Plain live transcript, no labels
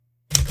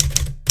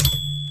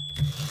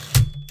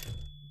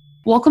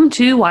Welcome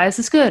to Why Is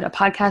This Good, a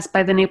podcast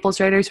by the Naples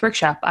Writers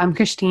Workshop. I'm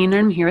Christine and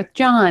I'm here with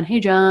John. Hey,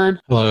 John.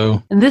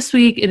 Hello. And this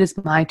week it is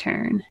my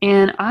turn.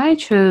 And I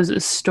chose a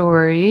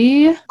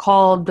story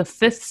called The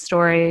Fifth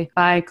Story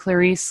by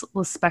Clarice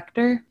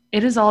Lispector.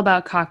 It is all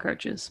about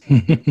cockroaches,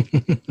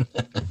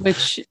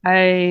 which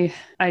I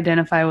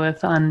identify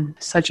with on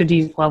such a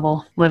deep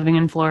level living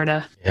in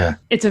Florida. Yeah.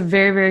 It's a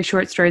very, very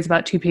short story. It's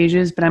about 2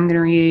 pages, but I'm going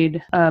to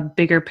read a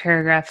bigger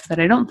paragraph that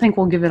I don't think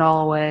will give it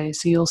all away,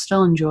 so you'll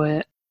still enjoy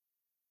it.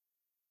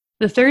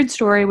 The third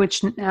story,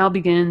 which now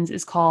begins,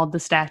 is called The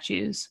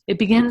Statues. It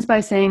begins by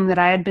saying that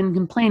I had been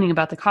complaining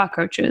about the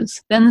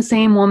cockroaches. Then the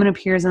same woman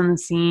appears on the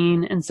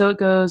scene, and so it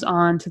goes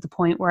on to the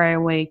point where I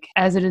awake,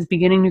 as it is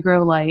beginning to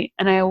grow light,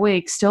 and I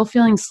awake, still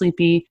feeling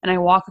sleepy, and I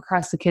walk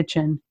across the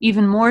kitchen.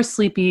 Even more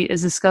sleepy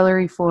is the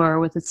scullery floor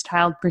with its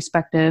tiled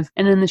perspective,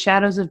 and in the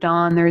shadows of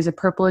dawn there is a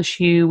purplish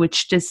hue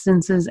which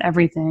distances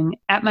everything.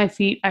 At my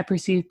feet I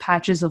perceive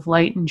patches of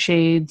light and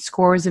shade,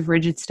 scores of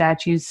rigid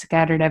statues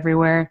scattered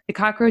everywhere, the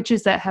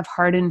cockroaches that have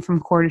hardened from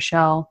core to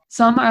shell.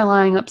 Some are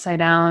lying upside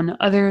down,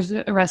 others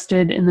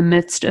arrested in the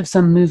midst of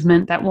some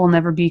movement that will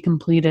never be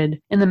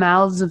completed. In the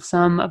mouths of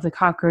some of the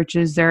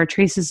cockroaches there are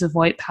traces of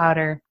white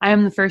powder. I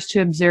am the first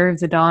to observe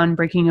the dawn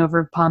breaking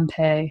over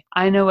Pompeii.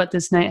 I know what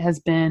this night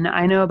has been.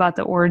 I know about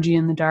the orgy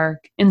in the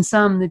dark. In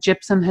some, the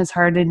gypsum has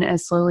hardened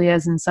as slowly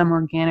as in some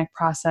organic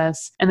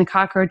process, and the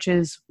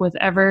cockroaches, with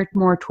ever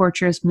more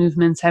torturous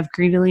movements, have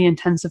greedily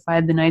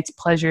intensified the night's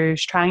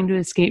pleasures, trying to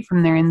escape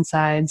from their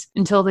insides,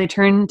 until they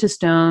turn to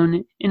stone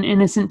in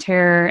innocent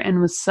terror and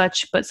with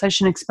such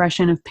an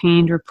expression of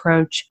pained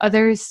reproach.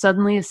 Others,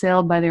 suddenly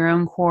assailed by their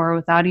own core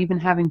without even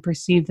having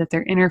perceived that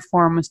their inner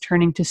form was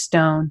turning to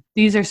stone.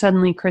 These are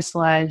suddenly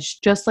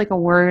crystallized, just like a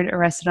word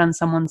arrested on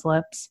someone's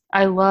lips.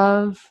 I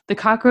love the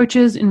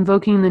cockroaches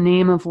invoking the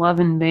name of love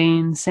in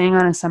vain, sang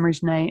on a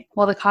summer's night,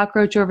 while the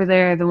cockroach over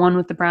there, the one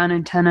with the brown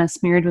antenna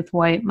smeared with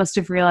white, must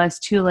have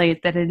realized too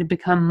late that it had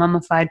become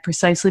mummified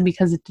precisely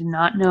because it did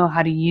not know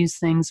how to use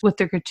things with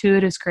the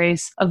gratuitous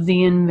grace of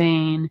the in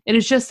vain. It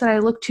is just that I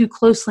look too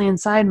closely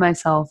inside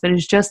myself. It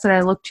is just that I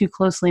look too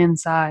closely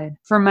inside.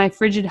 From my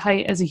frigid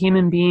height as a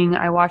human being,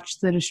 I watch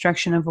the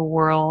destruction of a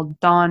world.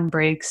 Dawn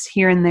breaks.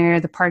 Here and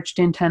there, the parched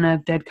antenna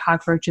of dead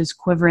cockroaches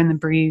quiver in the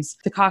breeze.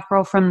 The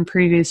cockerel from the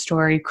previous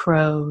story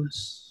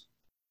crows.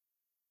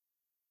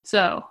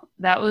 So,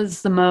 that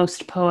was the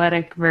most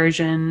poetic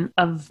version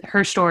of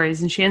her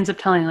stories, and she ends up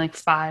telling like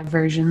 5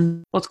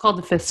 versions. Well, it's called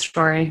The Fifth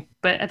Story,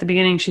 but at the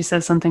beginning she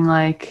says something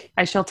like,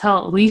 I shall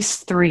tell at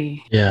least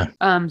 3. Yeah.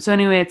 So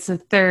anyway, it's the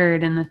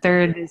third, and the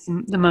third is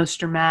the most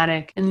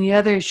dramatic, and the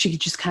other she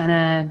just kind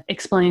of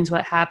explains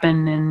what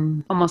happened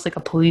in almost like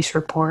a police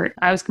report.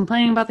 I was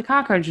complaining about the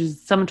cockroaches.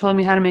 Someone told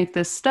me how to make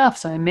this stuff,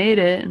 so I made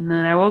it, and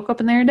then I woke up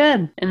and they were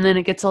dead. And then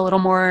it gets a little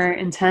more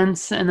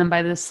intense, and then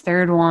by this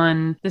third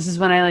one, this is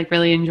when I like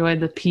really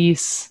enjoyed the piece.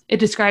 It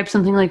describes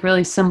something like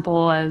really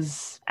simple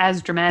as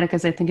dramatic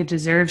as I think it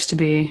deserves to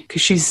be,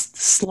 because she's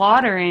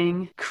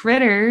slaughtering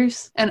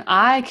critters, and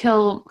I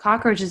kill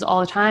cockroaches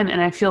all the time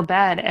and I feel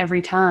bad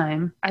every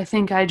time. I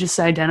think I just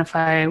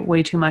identify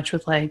way too much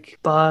with like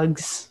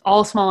bugs,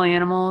 all small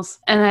animals,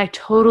 and I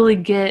totally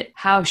get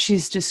how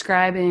she's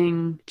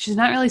describing. She's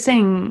not really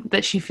saying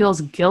that she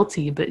feels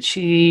guilty, but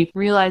she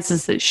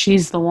realizes that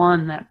she's the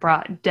one that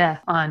brought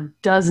death on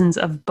dozens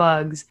of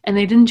bugs, and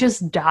they didn't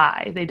just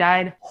die, they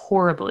died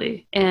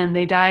horribly, and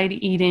they died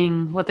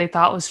eating what they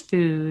thought was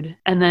food,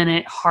 and then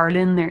it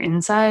hardened their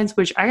insides,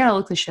 which I gotta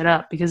look this shit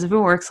up, because if it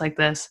works like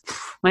this,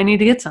 might need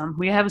to get some.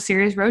 We have a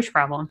serious roach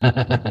problem.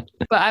 But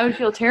I would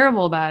feel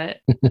terrible about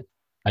it.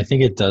 I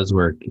think it does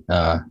work.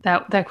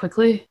 That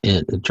quickly?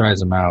 It dries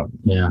them out.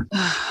 Yeah.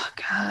 Oh,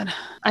 God.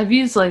 I've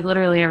used like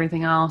literally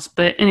everything else,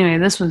 but anyway,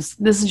 this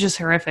is just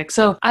horrific.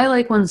 So I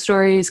like when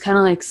stories kind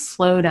of like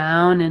slow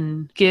down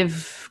and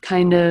give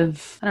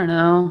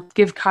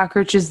give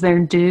cockroaches their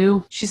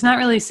due. She's not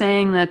really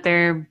saying that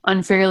they're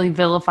unfairly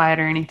vilified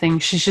or anything.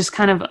 She's just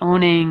kind of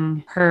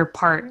owning her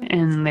part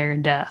in their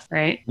death,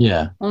 right?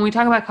 Yeah. When we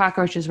talk about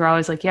cockroaches, we're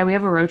always like, yeah, we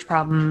have a roach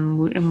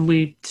problem and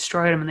we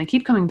destroyed them and they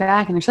keep coming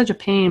back and they're such a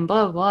pain,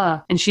 blah, blah,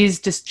 blah. And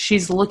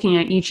she's looking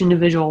at each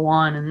individual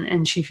one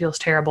and she feels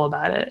terrible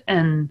about it.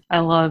 And I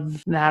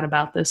love that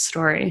about this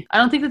story. I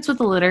don't think that's what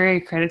the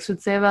literary critics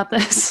would say about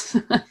this.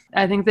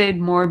 I think they'd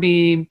more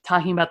be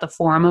talking about the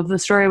form of the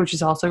story, which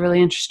is also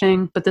really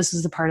interesting. But this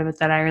is the part of it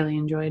that I really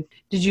enjoyed.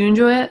 Did you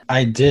enjoy it?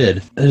 I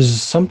did.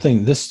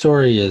 This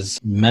story is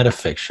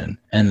metafiction.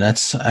 And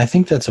I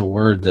think that's a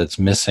word that's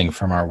missing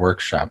from our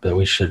workshop that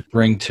we should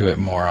bring to it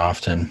more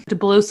often. To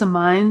blow some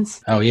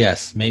minds? Oh,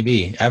 yes,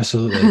 maybe.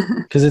 Absolutely.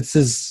 Because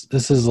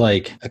this is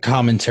like a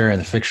commentary on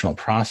the fictional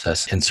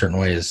process in certain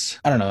ways.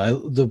 I don't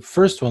know. The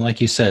first one,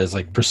 like you said, is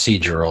like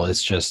procedural.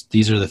 It's just,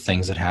 these are the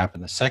things that happen.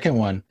 The second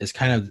one is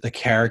kind of the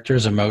character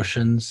character's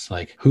emotions,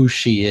 like who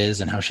she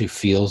is and how she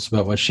feels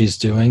about what she's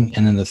doing.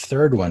 And then the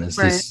third one is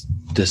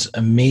this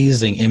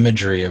amazing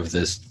imagery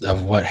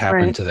of what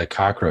happened to the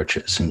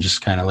cockroaches, and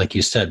just kind of, like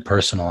you said,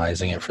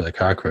 personalizing it for the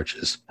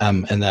cockroaches.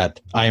 And that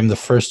I am the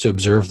first to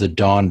observe the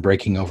dawn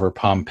breaking over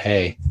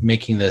Pompeii,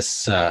 making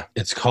this,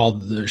 it's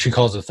called, she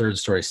calls the third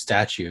story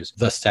statues.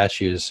 The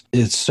statues,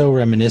 it's so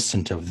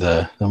reminiscent of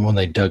the when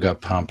they dug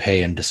up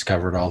Pompeii and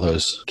discovered all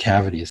those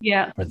cavities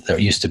where there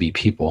used to be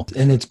people.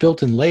 And it's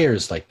built in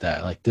layers like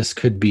that. Like, this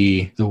could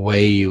be the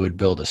way you would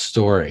build a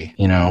story,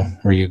 you know,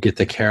 where you get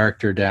the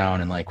character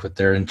down and like what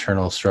their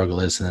internal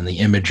struggle is, and then the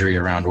imagery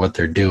around what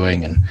they're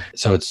doing. And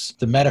so it's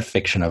the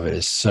metafiction of it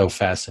is so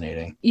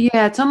fascinating.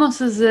 Yeah, it's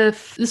almost as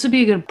if this would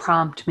be a good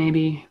prompt,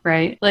 maybe,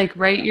 right? Like,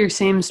 write your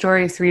same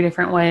story 3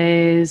 different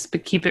ways,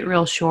 but keep it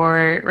real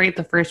short. Write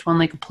the first one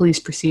like a police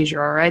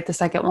procedure, or write the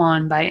second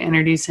one by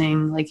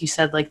introducing, like you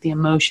said, like the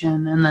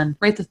emotion, and then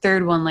write the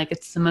third one like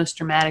it's the most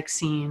dramatic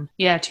scene.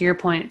 Yeah, to your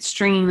point,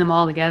 stringing them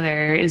all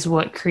together is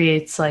what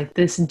creates like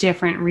this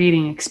different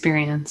reading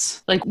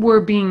experience. Like,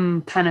 we're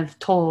being kind of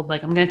told,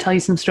 like, I'm going to tell you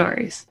some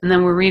stories, and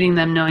then we're reading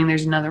them knowing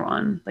there's another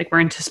one. Like, we're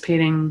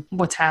anticipating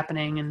what's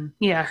happening. And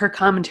yeah, her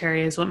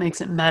commentary is what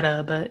makes it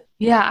meta. But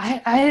yeah,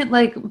 I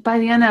like, by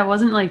the end, I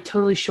wasn't like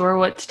totally sure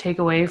what to take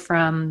away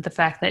from the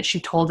fact that she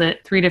told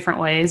it 3 different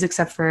ways,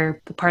 except for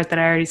the part that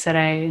I already said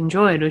I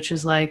enjoyed, which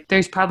is like,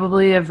 there's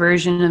probably a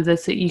version of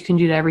this that you can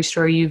do to every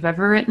story you've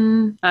ever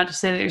written. Not to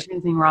say that there's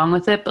anything wrong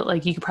with it, but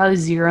like, you could probably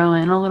zero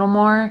in a little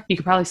more. You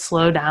could probably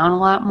slow down a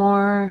lot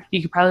more.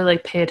 You could probably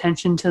like pay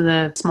attention to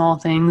the small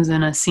things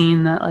in a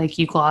scene that like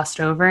you glossed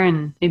over,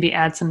 and maybe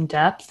add some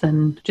depth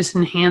and just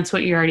enhance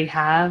what you already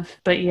have.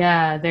 But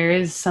yeah, there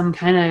is some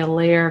kind of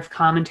layer of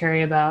commentary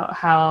about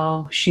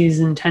how she's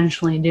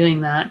intentionally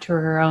doing that to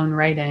her own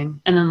writing,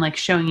 and then like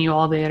showing you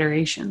all the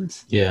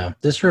iterations. Yeah,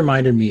 this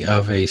reminded me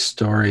of a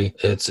story.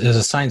 It's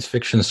a science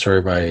fiction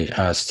story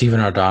by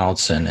Stephen R.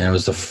 Donaldson, and it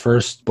was the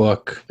first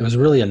book. It was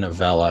really a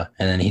novella,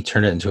 and then he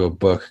turned it into a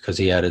book because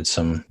he added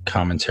some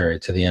commentary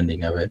to the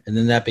ending of it. And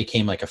then that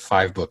became like a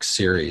 5-book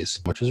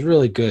series, which was a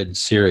really good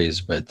series,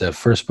 but the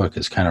first book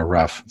is kind of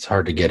rough. It's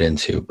hard to get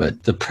into,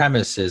 but the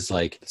premise is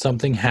like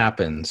something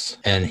happens,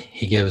 and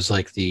he gives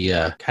like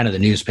the kind of the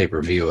newspaper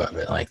view of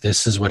it, like,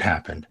 this is what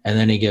happened. And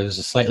then he gives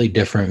a slightly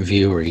different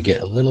view where you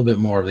get a little bit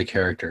more of the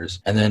characters,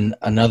 and then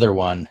another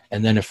one,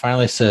 and then it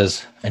finally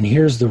says, and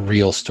here's the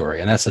real story.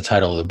 And that's the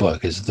title of the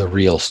book, is The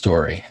Real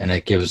Story. And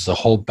it gives the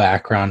whole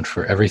background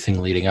for everything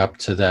leading up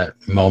to that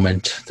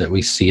moment that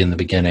we see in the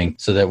beginning,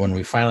 so that when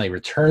we finally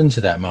return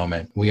to that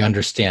moment, we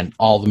understand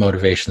all the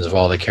motivations of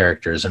all the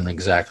characters and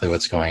exactly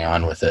what's going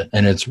on with it.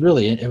 And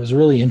it was a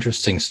really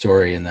interesting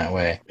story in that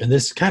way. And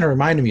this kind of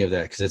reminded me of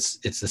that, because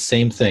it's the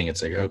same thing.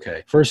 It's like,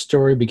 okay, first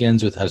story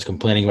begins with, I was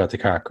complaining about the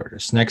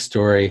cockroaches. Next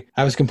story,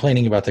 I was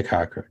complaining about the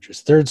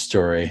cockroaches. Third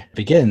story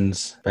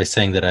begins by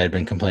saying that I had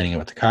been complaining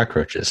about the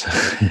cockroaches.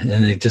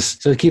 And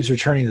it keeps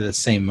returning to the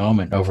same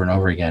moment over and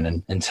over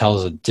again, and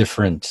tells a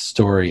different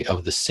story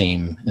of the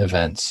same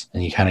events.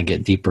 And you kind of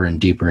get deeper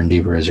and deeper and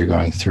deeper as you're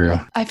going through.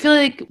 I feel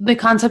like the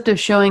concept of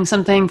showing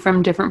something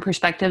from different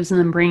perspectives and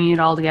then bringing it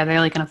all together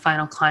like in a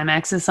final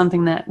climax is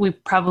something that we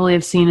probably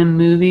have seen in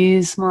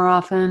movies more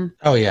often.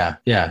 Oh yeah,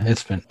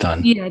 it's been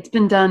done. Yeah, it's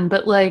been done,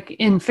 but like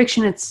in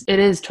fiction, it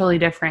is totally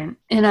different.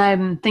 And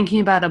I'm thinking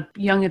about a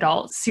young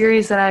adult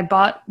series that I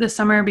bought this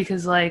summer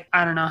because, like,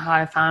 I don't know how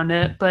I found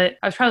it, but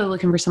I was probably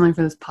looking for something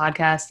for this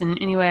podcast.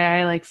 And anyway,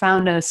 I like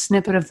found a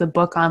snippet of the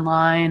book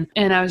online,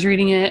 and I was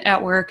reading it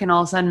at work, and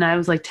all of a sudden I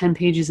was like 10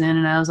 pages in,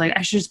 and I was like,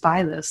 I should just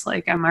buy this.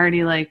 Like, I'm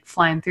already like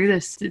flying through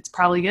this. It's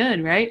probably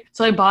good, right?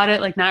 So I bought it,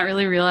 like not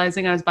really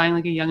realizing I was buying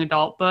like a young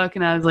adult book,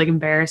 and I was like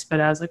embarrassed, but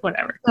I was like,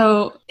 whatever.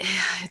 So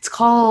it's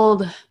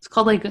called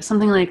like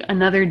something like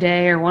Another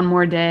Day or One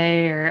More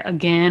Day or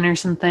Again or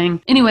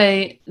something.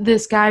 Anyway,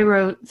 this guy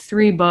wrote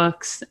 3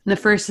 books. The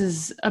first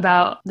is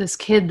about this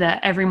kid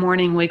that every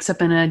morning wakes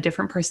up in a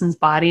different person's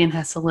body and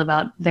has to live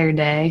out their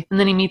day. And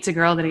then he meets a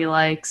girl that he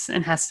likes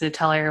and has to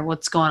tell her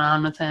what's going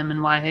on with him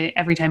and why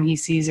every time he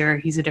sees her,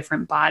 he's a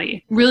different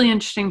body. Really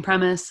interesting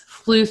premise.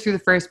 Flew through the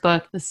first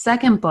book. The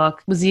second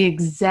book was the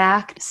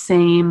exact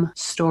same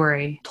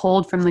story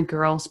told from the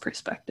girl's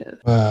perspective.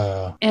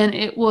 Wow. And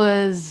it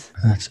was...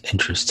 That's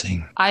interesting.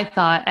 I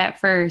thought at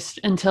first,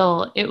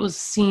 until it was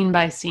scene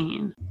by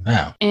scene.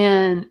 Wow.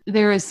 And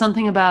there was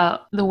something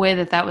about the way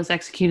that was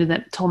executed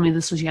that told me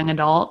this was young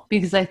adult,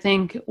 because I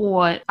think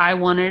what I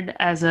wanted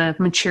as a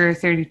mature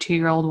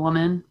 32-year-old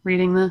woman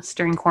reading this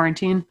during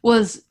quarantine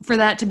was for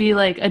that to be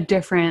like a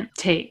different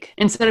take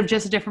instead of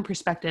just a different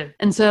perspective.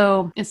 And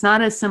so it's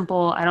not as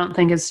simple. I don't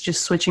think it's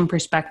just switching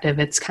perspective.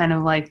 It's kind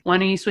of like,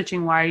 when are you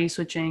switching? Why are you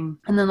switching?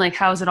 And then like,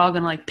 how is it all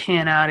going to like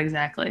pan out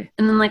exactly?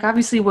 And then like,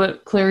 obviously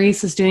what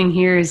Clarice is doing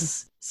here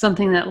is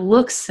something that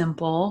looks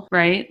simple,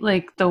 right?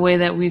 Like the way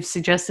that we've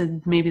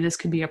suggested, maybe this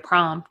could be a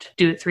prompt,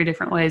 do it 3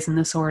 different ways in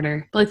this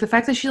order. But like the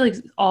fact that she like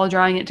all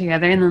drawing it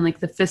together, and then like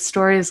the 5th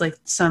story is like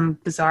some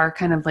bizarre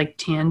kind of like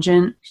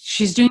tangent.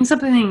 She's doing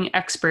something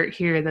expert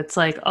here that's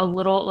like a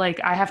little like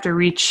I have to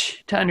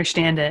reach to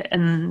understand it.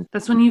 And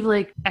that's when you've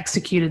like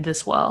executed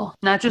this well.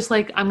 Not just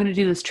like I'm going to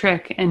do this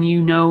trick and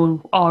you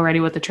know already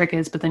what the trick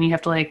is, but then you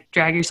have to like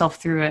drag yourself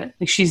through it.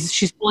 Like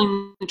she's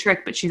pulling the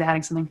trick, but she's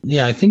adding something.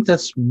 Yeah, I think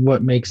that's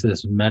what makes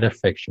this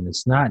metafiction.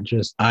 It's not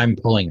just I'm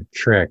pulling a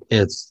trick.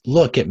 It's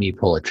look at me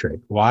pull a trick.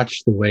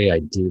 Watch the way I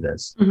do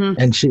this.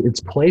 Mm-hmm. And it's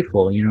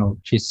playful. You know,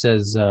 she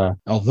says,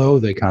 although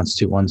they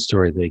constitute one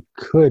story, they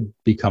could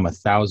become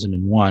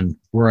 1,001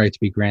 were I to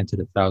be granted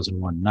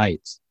 1,001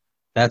 nights.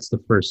 That's the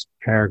first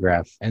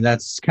paragraph. And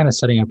that's kind of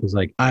setting up as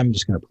like, I'm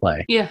just going to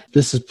play. Yeah.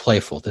 This is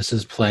playful. This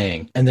is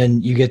playing. And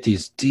then you get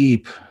these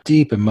deep,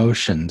 deep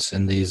emotions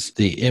and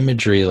the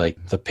imagery,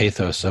 like the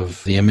pathos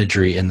of the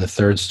imagery in the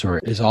 3rd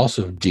story is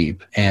also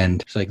deep.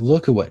 And it's like,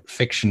 look at what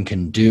fiction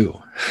can do.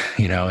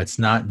 You know, it's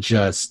not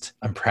just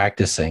I'm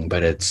practicing,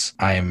 but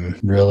I'm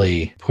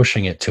really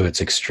pushing it to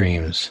its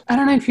extremes. I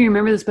don't know if you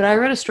remember this, but I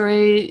read a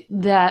story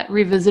that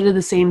revisited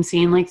the same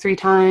scene like 3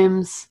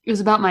 times. It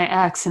was about my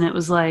ex, and it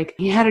was like,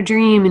 he had a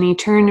dream and he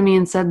turned to me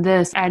and said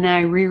this, and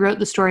I rewrote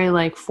the story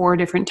like 4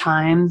 different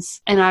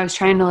times, and I was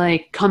trying to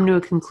like come to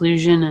a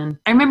conclusion. And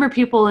I remember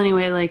people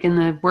anyway, like in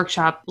the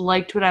workshop,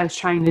 liked what I was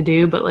trying to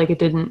do, but like it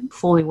didn't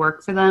fully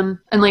work for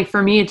them. And like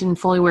for me, it didn't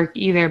fully work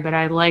either, but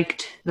I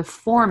liked the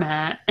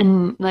format.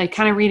 And like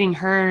kind of reading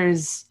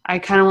hers, I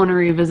kind of want to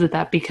revisit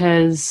that,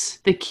 because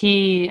the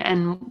key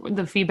and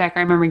the feedback I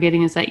remember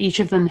getting is that each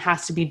of them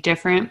has to be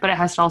different, but it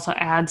has to also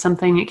add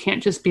something. It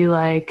can't just be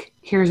like,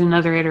 here's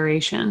another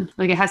iteration.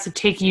 Like it has to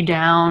take you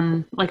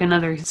down like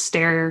another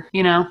stair,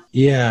 you know?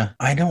 Yeah,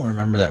 I don't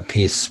remember that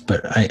piece,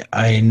 but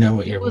I know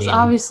what you're meaning. It was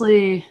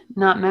obviously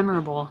not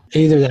memorable.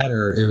 Either that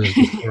or it was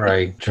before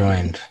I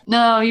joined.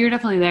 No, you're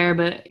definitely there,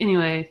 but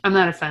anyway, I'm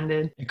not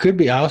offended. It could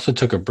be. I also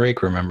took a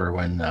break, remember,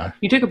 when...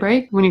 You took a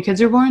break when your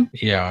kids were born?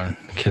 Yeah,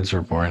 when kids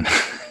were born.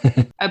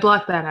 I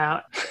blocked that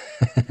out.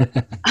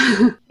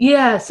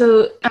 Yeah,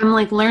 so I'm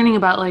like learning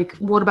about like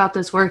what about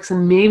this works,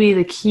 and maybe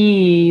the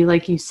key,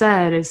 like you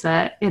said, is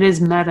that it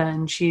is meta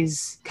and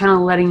she's kind of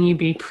letting you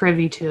be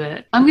privy to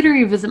it. I'm going to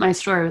revisit my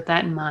story with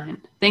that in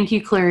mind. Thank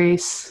you,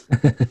 Clarice.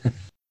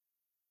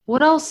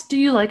 What else do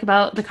you like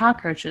about the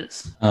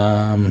cockroaches?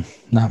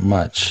 Not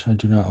much. I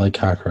do not like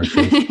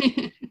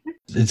cockroaches.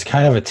 It's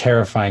kind of a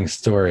terrifying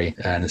story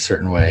in a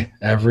certain way.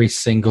 Every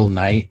single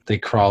night they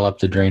crawl up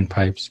the drain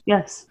pipes.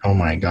 Yes. Oh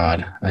my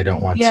God. I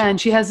don't want to. Yeah, and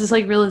she has this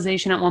like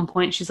realization at one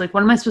point. She's like,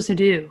 what am I supposed to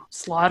do?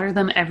 Slaughter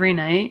them every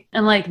night?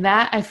 And like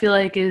that, I feel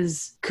like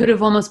could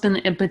have almost been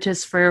the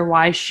impetus for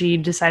why she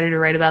decided to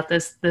write about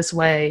this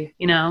way.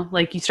 You know,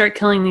 like you start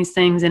killing these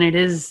things and it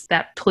is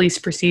that police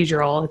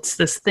procedural. It's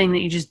this thing that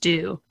you just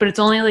do. But it's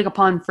only like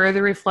upon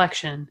further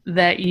reflection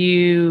that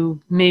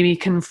you maybe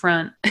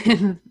confront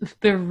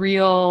the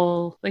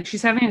real, like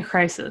she's having a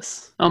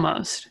crisis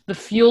almost. The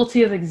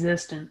futility of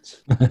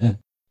existence.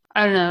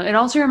 I don't know. It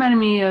also reminded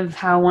me of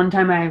how one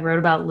time I wrote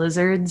about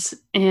lizards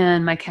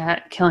and my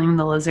cat killing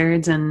the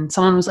lizards, and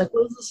someone was like,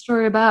 what is the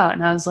story about?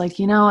 And I was like,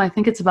 I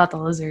think it's about the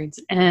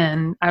lizards.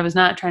 And I was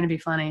not trying to be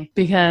funny,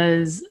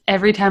 because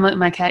every time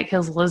my cat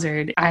kills a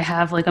lizard, I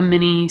have like a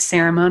mini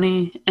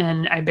ceremony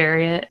and I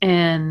bury it.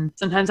 And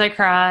sometimes I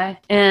cry.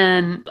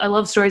 And I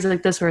love stories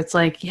like this where it's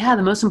like, yeah,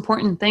 the most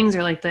important things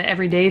are like the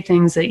everyday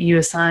things that you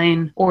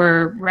assign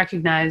or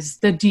recognize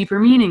the deeper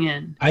meaning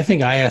in. I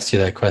think I asked you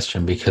that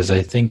question because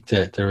I think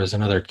that there was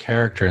another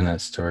character in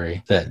that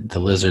story that the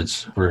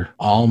lizards were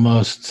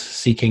almost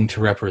seeking to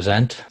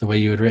represent the way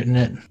you had written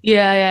it.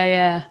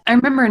 Yeah. I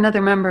remember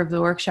another member of the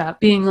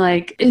workshop being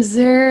like, is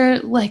there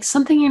like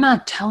something you're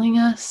not telling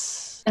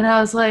us? And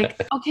I was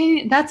like,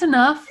 okay, that's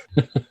enough.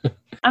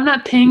 I'm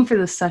not paying for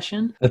this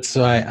session. That's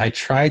why I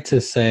try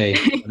to say,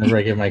 whenever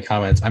I give my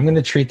comments, I'm going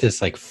to treat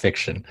this like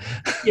fiction.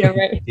 Yeah,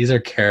 right. These are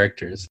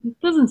characters. It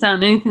doesn't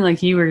sound anything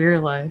like you or your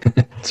life.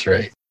 That's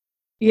right.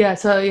 Yeah,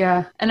 so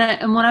yeah. And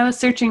when I was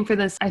searching for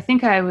this, I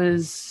think I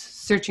was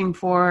searching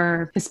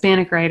for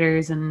Hispanic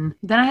writers, and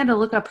then I had to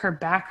look up her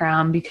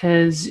background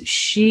because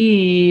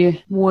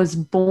she was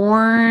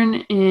born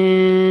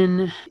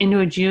into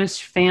a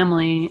Jewish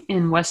family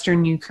in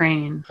Western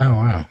Ukraine. Oh,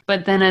 wow.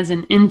 But then as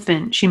an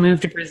infant, she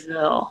moved to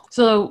Brazil.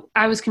 So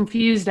I was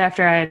confused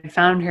after I had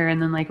found her and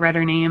then like read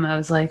her name. I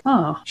was like,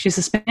 oh, she's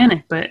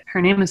Hispanic, but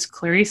her name is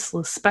Clarice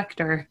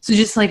Lispector. So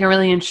just like a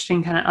really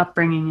interesting kind of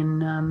upbringing.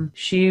 And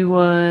she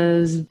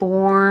was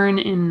born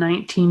in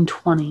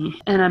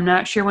 1920, and I'm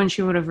not sure when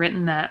she would have written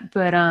written that,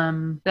 but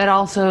that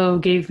also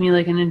gave me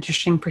like an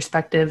interesting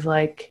perspective,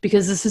 like,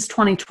 because this is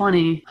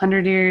 2020,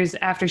 100 years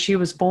after she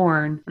was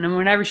born, and then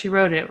whenever she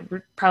wrote it,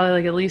 probably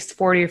like at least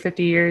 40 or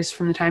 50 years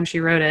from the time she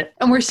wrote it,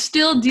 and we're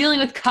still dealing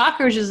with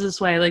cockroaches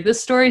this way. Like,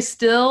 this story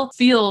still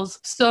feels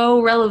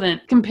so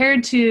relevant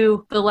compared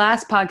to the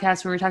last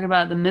podcast where we were talking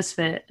about the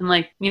misfit, and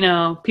like, you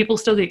know, people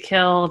still get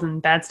killed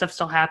and bad stuff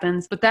still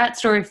happens, but that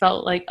story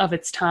felt like of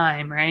its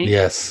time, right?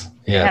 Yes.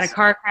 They had a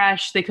car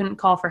crash. They couldn't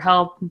call for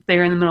help. They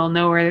were in the middle of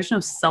nowhere. There's no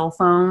cell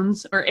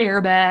phones or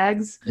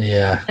airbags.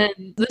 Yeah.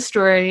 And this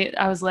story,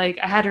 I was like,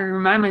 I had to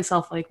remind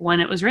myself like when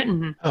it was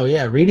written. Oh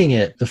yeah, reading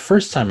it, the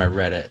first time I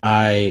read it,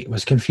 I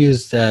was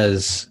confused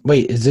as,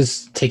 wait, is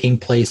this taking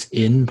place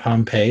in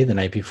Pompeii the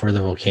night before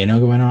the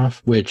volcano went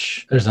off?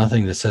 Which there's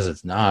nothing that says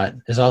it's not.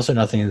 There's also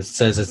nothing that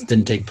says it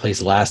didn't take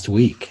place last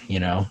week, you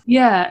know?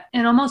 Yeah,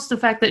 and almost the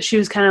fact that she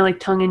was kind of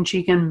like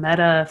tongue-in-cheek and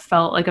meta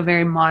felt like a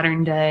very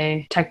modern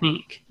day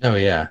technique. Oh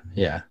yeah,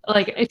 yeah.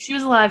 Like, if she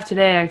was alive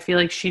today, I feel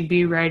like she'd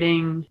be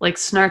writing like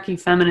snarky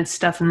feminist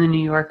stuff in the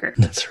New Yorker.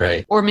 That's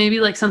right. Or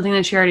maybe like something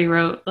that she already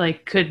wrote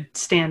like could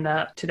stand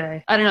up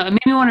today. I don't know. It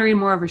made me want to read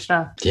more of her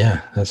stuff.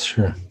 Yeah, that's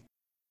true.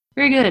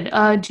 Very good.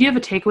 Do you have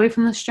a takeaway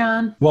from this,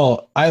 John?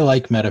 Well, I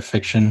like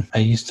metafiction. I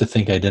used to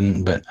think I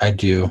didn't, but I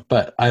do.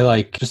 But I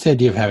like just the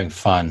idea of having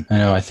fun. I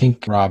know, I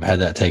think Rob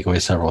had that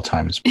takeaway several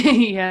times.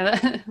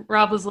 Yeah,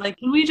 Rob was like,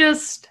 can we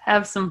just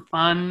have some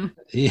fun?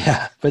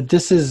 Yeah, but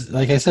this is,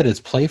 like I said, it's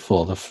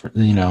playful,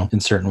 you know, in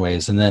certain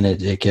ways. And then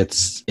it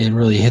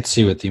really hits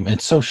you with the,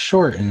 it's so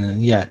short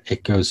and yet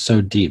it goes so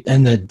deep.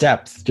 And the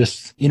depth,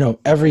 just, you know,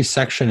 every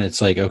section,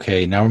 it's like,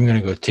 okay, now I'm going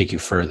to go take you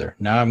further.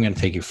 Now I'm going to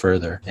take you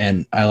further.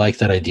 And I like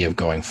that idea of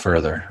going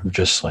further,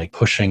 just like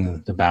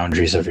pushing the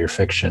boundaries of your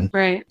fiction.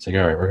 Right. It's like,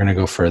 all right, we're going to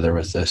go further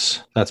with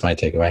this. That's my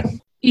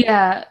takeaway.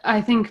 Yeah,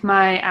 I think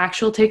my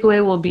actual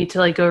takeaway will be to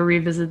like go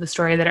revisit the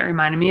story that it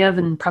reminded me of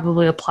and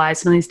probably apply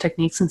some of these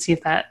techniques and see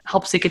if that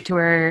helps it get to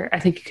where I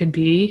think it could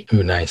be.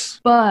 Ooh,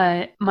 nice.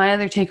 But my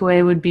other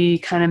takeaway would be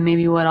kind of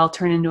maybe what I'll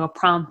turn into a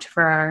prompt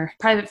for our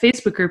private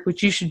Facebook group,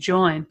 which you should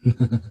join.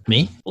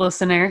 Me?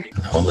 Listener.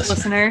 Oh,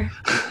 listener.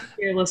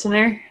 Your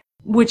listener.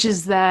 Which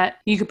is that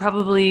you could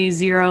probably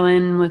zero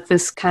in with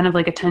this kind of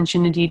like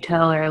attention to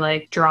detail or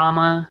like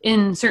drama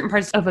in certain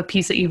parts of a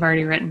piece that you've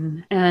already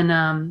written. And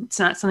it's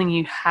not something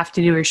you have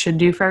to do or should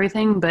do for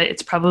everything, but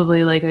it's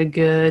probably like a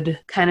good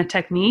kind of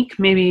technique.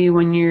 Maybe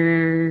when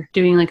you're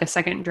doing like a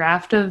second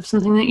draft of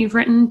something that you've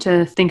written,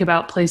 to think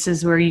about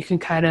places where you can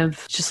kind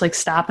of just like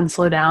stop and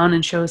slow down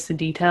and show us the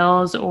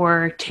details,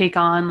 or take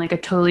on like a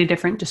totally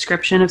different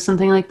description of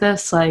something like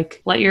this.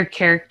 Like, let your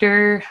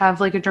character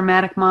have like a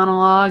dramatic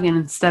monologue, and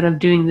instead of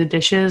doing the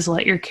dishes,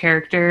 let your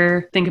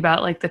character think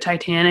about like the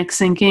Titanic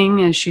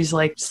sinking as she's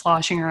like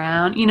sloshing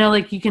around. You know,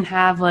 like you can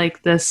have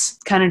like this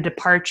kind of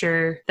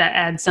departure that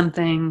adds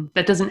something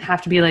that doesn't have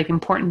to be like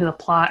important to the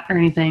plot or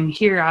anything.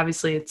 Here,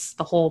 obviously, it's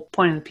the whole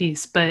point of the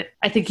piece, but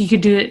I think you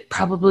could do it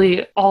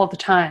probably all the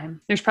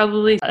time. There's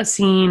probably a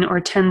scene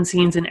or 10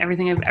 scenes in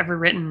everything I've ever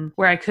written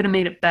where I could have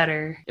made it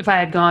better if I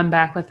had gone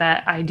back with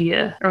that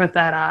idea or with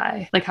that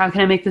eye. Like, how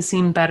can I make this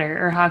scene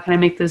better? Or how can I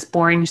make this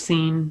boring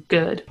scene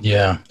good?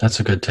 Yeah, that's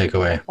a good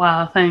takeaway.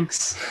 Wow,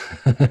 thanks.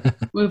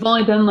 We've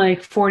only done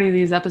like 40 of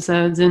these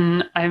episodes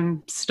and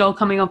I'm still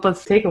coming up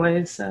with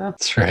takeaways. So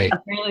that's right.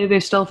 Apparently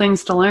there's still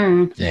things to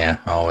learn. Yeah,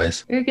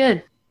 always. Very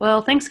good.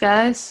 Well, thanks,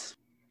 guys.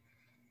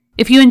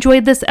 If you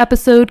enjoyed this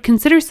episode,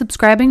 consider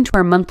subscribing to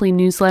our monthly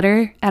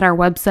newsletter at our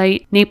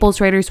website,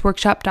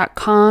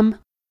 napleswritersworkshop.com.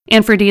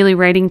 And for daily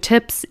writing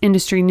tips,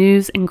 industry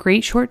news, and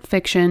great short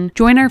fiction,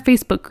 join our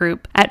Facebook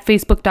group at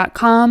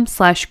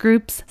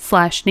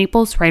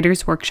facebook.com/groups/Naples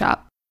Writers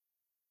Workshop.